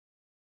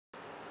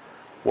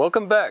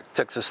Welcome back,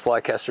 Texas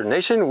Flycaster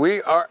Nation.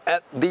 We are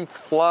at the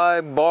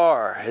Fly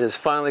Bar. It is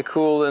finally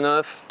cool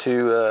enough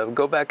to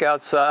go back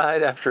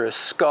outside after a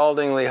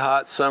scaldingly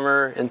hot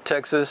summer in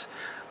Texas,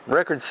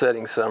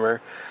 record-setting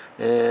summer,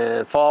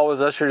 and fall was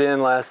ushered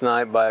in last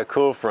night by a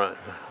cool front.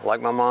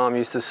 Like my mom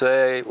used to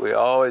say, we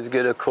always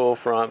get a cool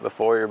front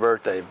before your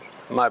birthday,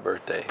 my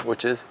birthday,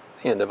 which is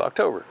the end of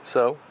October.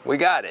 So we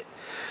got it.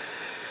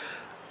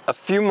 A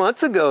few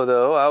months ago,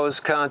 though, I was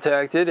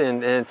contacted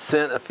and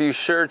sent a few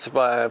shirts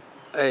by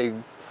a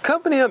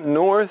company up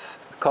north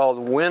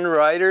called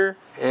Windrider,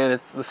 and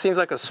it seems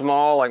like a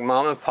small, like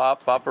mom and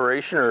pop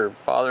operation, or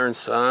father and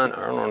son,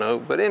 I don't know,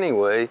 but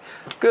anyway,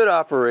 good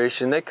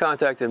operation. They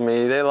contacted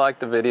me, they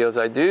liked the videos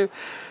I do,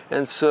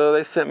 and so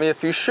they sent me a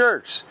few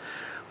shirts.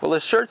 Well,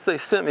 the shirts they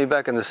sent me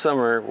back in the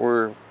summer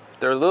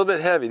they're a little bit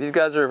heavy. These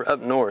guys are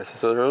up north,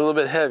 so they're a little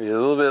bit heavy, a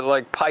little bit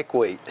like pike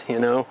weight, you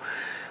know,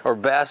 or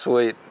bass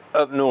weight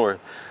up north.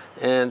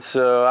 And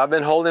so I've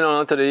been holding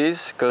on to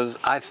these because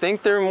I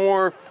think they're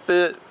more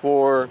fit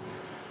for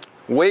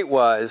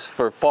weight-wise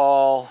for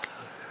fall,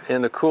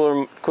 in the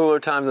cooler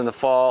times in the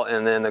fall,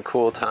 and then the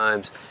cool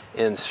times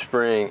in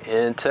spring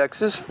in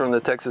Texas, from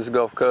the Texas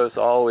Gulf Coast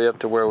all the way up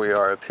to where we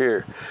are up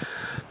here.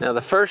 Now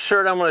the first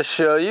shirt I'm going to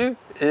show you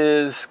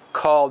is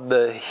called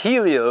the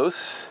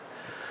Helios.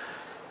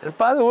 And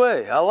by the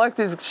way, I like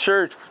these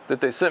shirts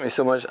that they sent me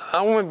so much,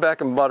 I went back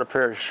and bought a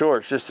pair of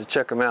shorts just to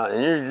check them out,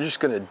 and you're just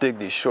going to dig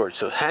these shorts.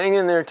 So hang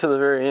in there to the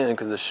very end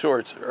because the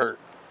shorts are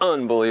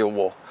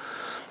unbelievable.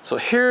 So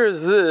here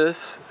is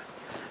this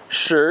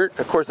shirt.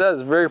 Of course, that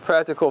is very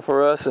practical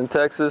for us in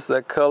Texas.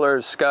 That color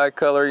is sky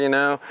color, you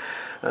know.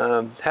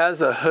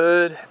 Has a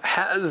hood,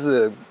 has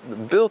the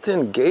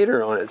built-in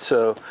gator on it.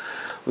 So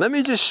let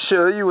me just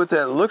show you what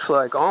that looks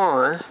like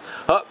on.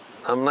 Oh,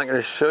 I'm not going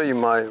to show you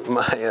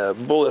my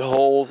bullet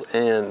holes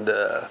and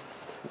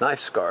knife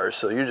scars,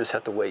 so you just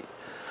have to wait.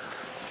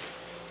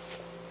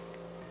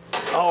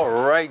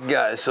 Alright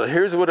guys, so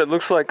here's what it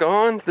looks like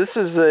on. This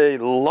is a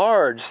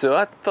large, so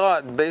I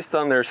thought based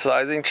on their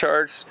sizing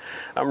charts,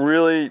 I'm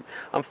 5'11",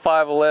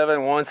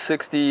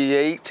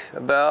 168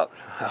 about,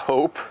 I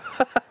hope.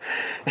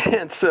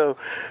 And so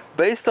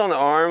based on the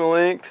arm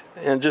length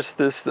and just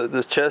this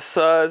chest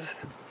size,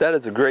 that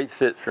is a great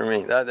fit for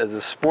me. That is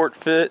a sport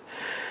fit.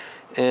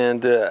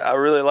 And I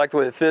really like the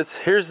way it fits.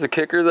 Here's the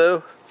kicker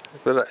though,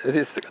 but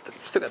it's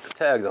still got the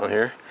tags on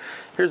here.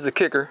 Here's the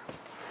kicker.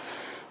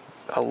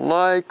 I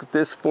like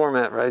this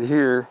format right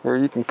here where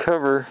you can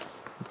cover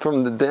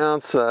from the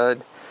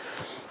downside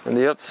and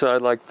the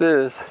upside like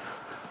this.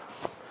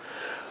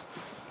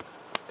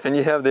 And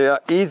you have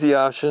the easy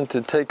option to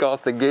take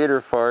off the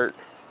gator part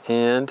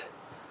and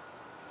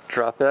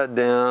drop that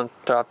down,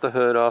 drop the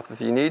hood off if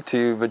you need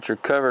to, but you're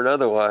covered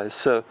otherwise.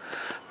 So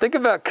think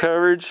about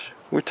coverage.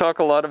 We talk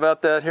a lot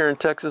about that here in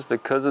Texas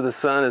because of the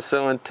sun is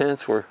so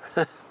intense. We're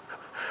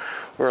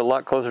a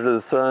lot closer to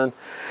the sun.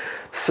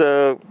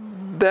 So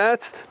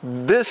that's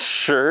this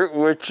shirt,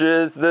 which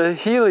is the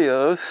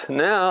Helios.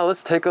 Now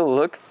let's take a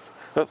look.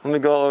 Oh, let me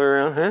go all the way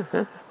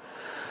around.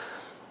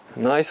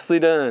 Nicely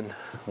done.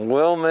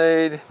 Well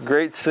made,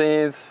 great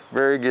scenes,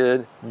 very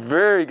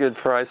good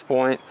price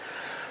point.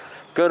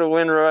 Go to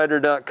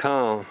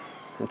windrider.com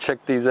and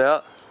check these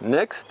out.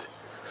 Next.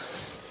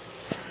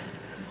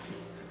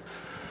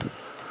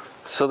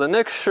 So the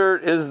next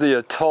shirt is the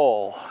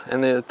Atoll,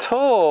 and the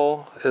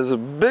Atoll is a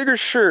bigger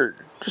shirt,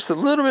 just a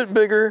little bit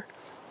bigger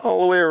all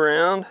the way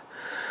around.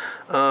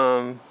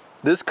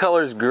 This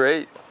color is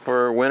great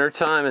for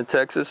wintertime in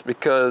Texas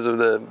because of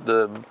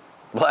the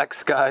black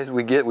skies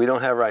we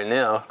don't have right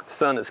now. The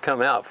sun has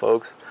come out,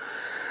 folks.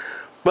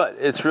 But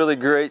it's really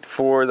great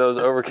for those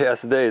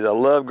overcast days. I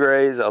love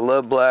grays, I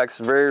love blacks,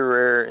 very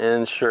rare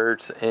in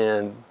shirts,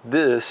 and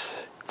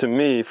this, to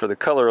me, for the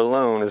color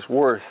alone, is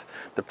worth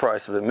the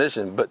price of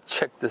admission. But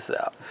check this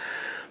out.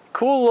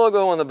 Cool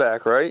logo on the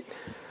back, right?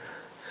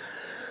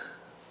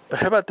 But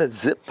how about that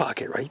zip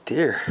pocket right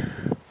there?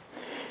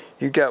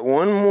 You got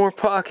one more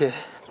pocket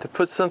to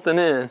put something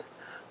in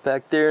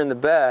back there in the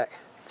back.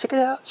 Check it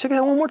out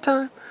one more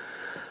time.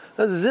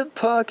 A zip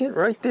pocket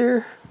right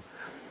there.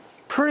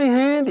 Pretty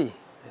handy.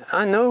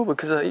 I know,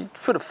 because you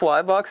put a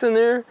fly box in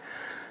there.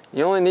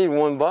 You only need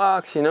one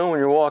box, you know, when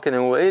you're walking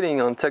and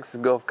waiting on Texas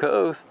Gulf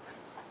Coast.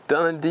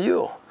 Done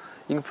deal.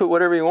 You can put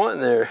whatever you want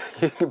in there.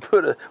 You can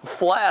put a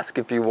flask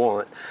if you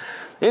want.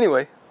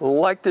 Anyway,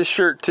 like this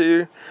shirt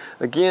too.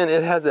 Again,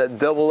 it has that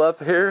double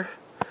up here.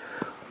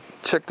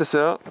 Check this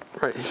out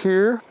right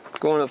here,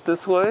 going up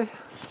this way.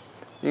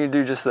 You can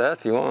do just that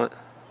if you want.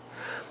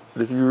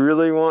 But if you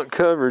really want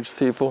coverage,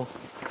 people,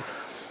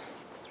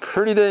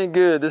 pretty dang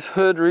good. This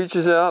hood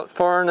reaches out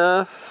far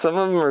enough. Some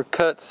of them are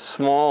cut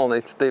small and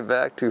they stay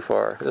back too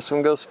far. This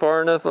one goes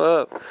far enough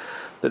up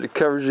that it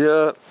covers you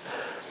up.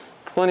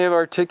 Plenty of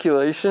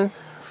articulation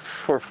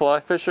for fly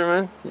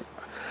fishermen.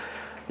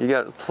 You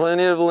got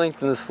plenty of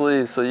length in the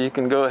sleeves, so you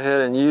can go ahead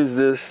and use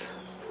this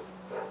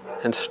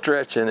and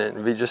stretch in it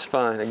and be just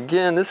fine.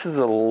 Again, this is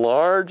a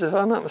large, if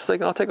I'm not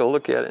mistaken. I'll take a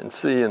look at it and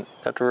see, and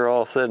after we're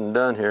all said and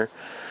done here.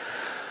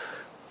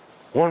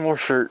 One more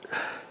shirt.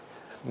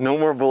 No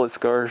more bullet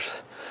scars.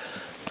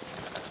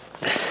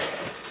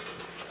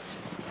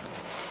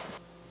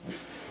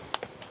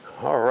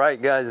 All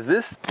right, guys,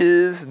 this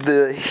is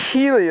the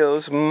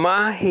Helios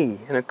Mahi.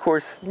 And of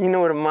course, you know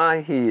what a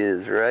Mahi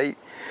is, right?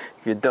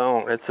 If you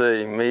don't, it's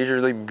a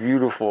majorly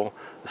beautiful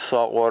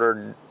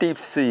saltwater deep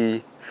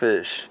sea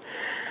fish.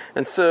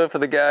 And so for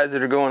the guys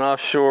that are going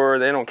offshore,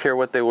 they don't care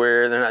what they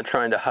wear. They're not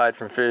trying to hide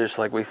from fish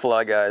like we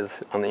fly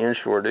guys on the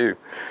inshore do.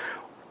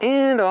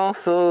 And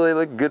also they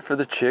look good for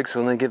the chicks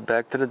when they get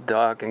back to the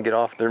dock and get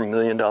off their $1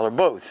 million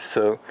boats.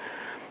 So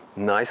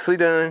nicely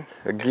done.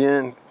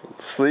 Again,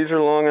 sleeves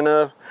are long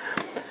enough.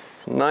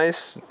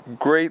 Nice,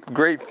 great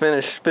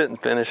fit and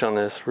finish on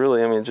this.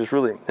 Really, I mean, just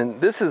really. And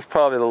this is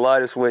probably the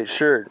lightest weight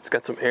shirt. It's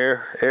got some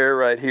air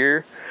right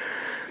here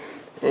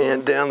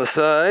and down the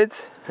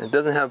sides. It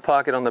doesn't have a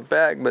pocket on the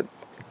back, but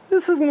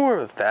this is more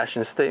of a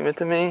fashion statement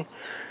to me.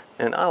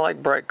 And I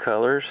like bright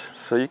colors,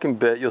 so you can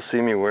bet you'll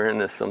see me wearing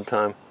this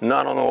sometime.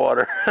 Not on the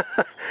water,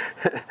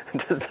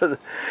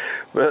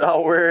 but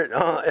I'll wear it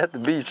at the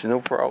beach, no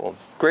problem.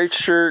 Great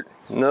shirt,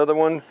 another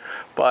one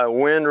by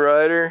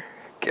Windrider.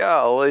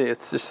 Golly,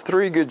 it's just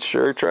 3 good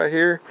shirts right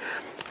here.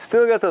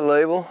 Still got the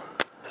label,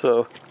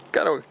 so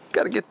gotta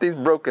get these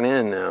broken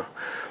in now.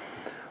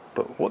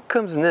 But what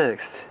comes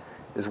next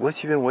is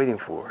what you've been waiting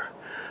for.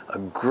 A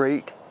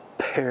great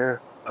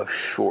pair of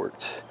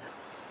shorts.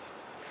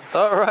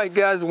 All right,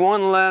 guys,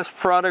 one last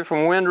product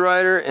from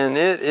Windrider, and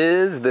it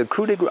is the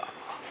coup de grace.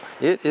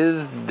 It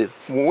is the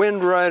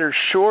Windrider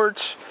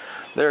shorts.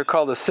 They're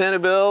called the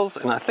Sanibels,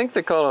 and I think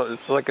they call it,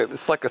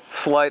 it's like a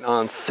slight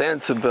on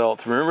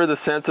Sansabelt. Remember the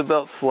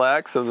Sansabelt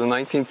slacks of the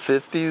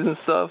 1950s and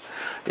stuff?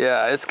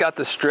 Yeah, it's got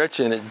the stretch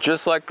in it,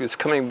 just like it's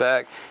coming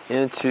back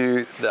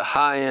into the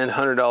high-end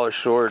 $100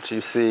 shorts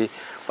you see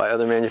by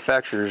other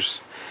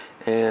manufacturers.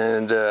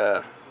 And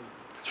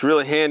it's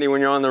really handy when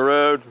you're on the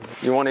road.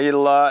 You want to eat a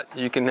lot,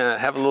 you can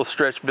have a little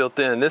stretch built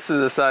in. This is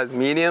a size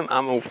medium.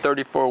 I'm a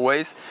 34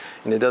 waist,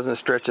 and it doesn't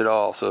stretch at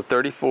all. So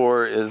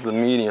 34 is the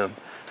medium.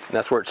 And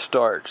that's where it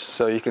starts.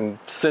 So you can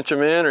cinch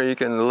them in or you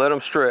can let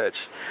them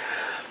stretch.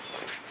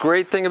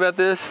 Great thing about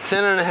this,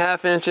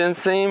 10.5-inch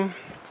inseam.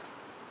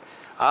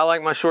 I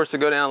like my shorts to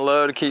go down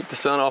low to keep the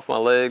sun off my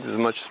legs as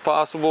much as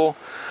possible.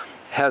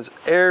 Has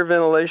air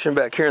ventilation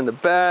back here in the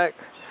back.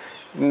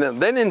 No,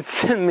 they didn't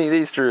send me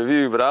these to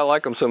review, but I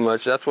like them so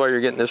much. That's why you're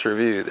getting this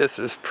review. This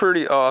is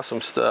pretty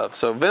awesome stuff.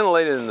 So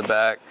ventilated in the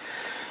back,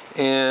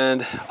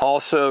 and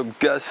also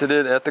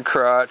gusseted at the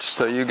crotch.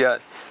 So you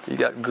got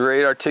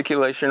great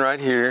articulation right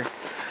here.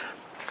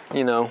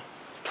 You know,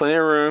 plenty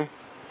of room.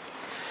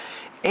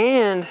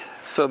 And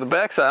so the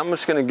back side, I'm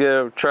just going to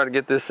go try to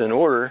get this in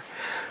order.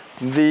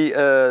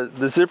 The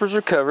zippers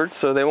are covered,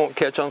 so they won't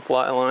catch on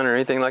fly line or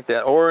anything like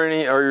that, or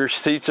your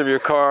seats of your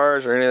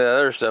cars or any of that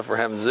other stuff. We're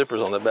having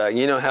zippers on the back.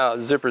 You know how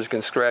zippers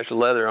can scratch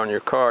leather on your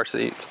car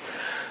seats,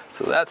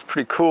 so that's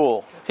pretty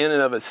cool in and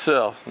of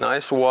itself.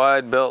 Nice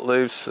wide belt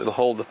loops. It'll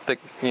hold the thick,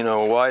 you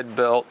know, wide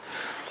belt.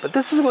 But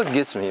this is what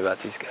gets me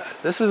about these guys.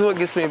 This is what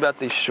gets me about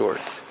these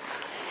shorts.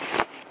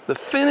 The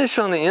finish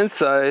on the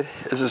inside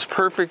is as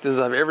perfect as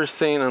I've ever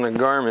seen on a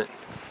garment,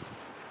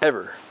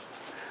 ever.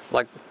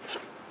 Like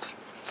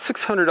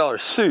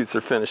 $600 suits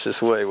are finished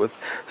this way, with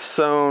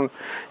sewn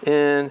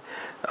in,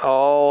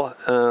 all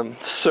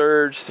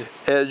serged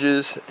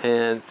edges,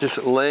 and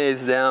just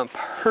lays down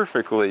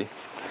perfectly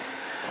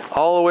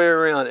all the way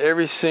around.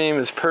 Every seam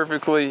is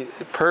perfectly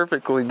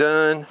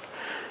done,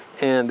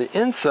 and the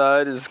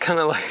inside is kind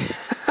of like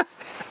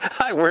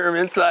I wear them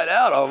inside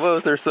out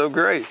almost. They're so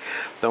great.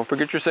 Don't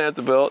forget your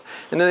Sansabelt.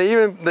 And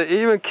then they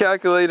even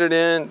calculated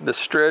in the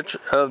stretch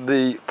of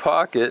the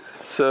pocket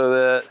so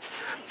that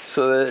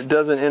it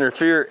doesn't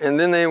interfere. And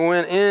then they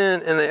went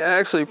in and they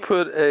actually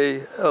put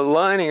a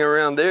lining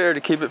around there to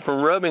keep it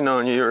from rubbing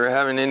on you or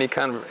having any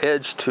kind of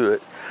edge to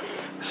it.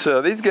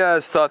 So these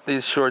guys thought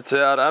these shorts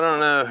out. I don't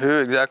know who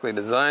exactly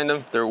designed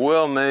them. They're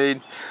well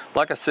made.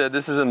 Like I said,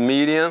 this is a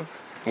medium,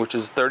 which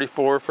is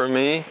 34 for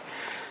me.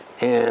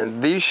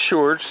 And these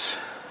shorts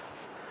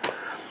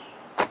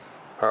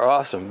are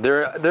awesome.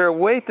 They're a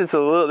weight that's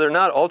they're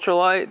not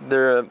ultralight.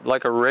 They're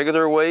like a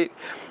regular weight.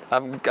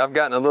 I've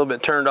gotten a little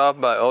bit turned off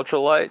by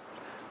ultralight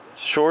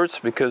shorts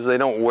because they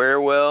don't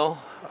wear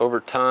well over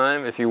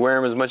time. If you wear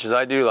them as much as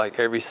I do, like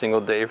every single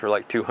day for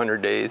like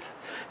 200 days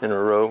in a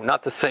row.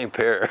 Not the same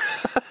pair,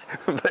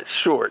 but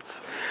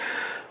shorts.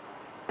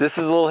 This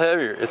is a little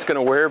heavier. It's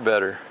going to wear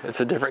better.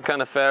 It's a different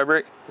kind of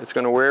fabric. It's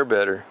going to wear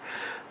better.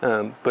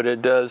 But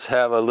it does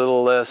have a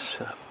little less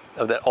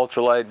of that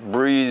ultralight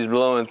breeze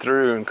blowing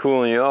through and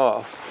cooling you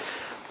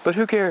off. But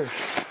who cares?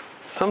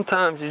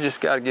 Sometimes you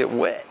just got to get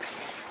wet.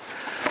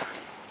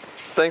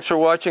 Thanks for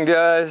watching,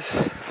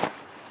 guys.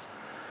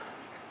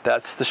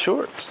 That's the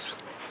shorts.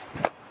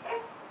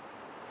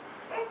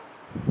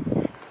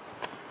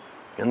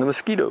 And the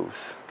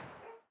mosquitoes.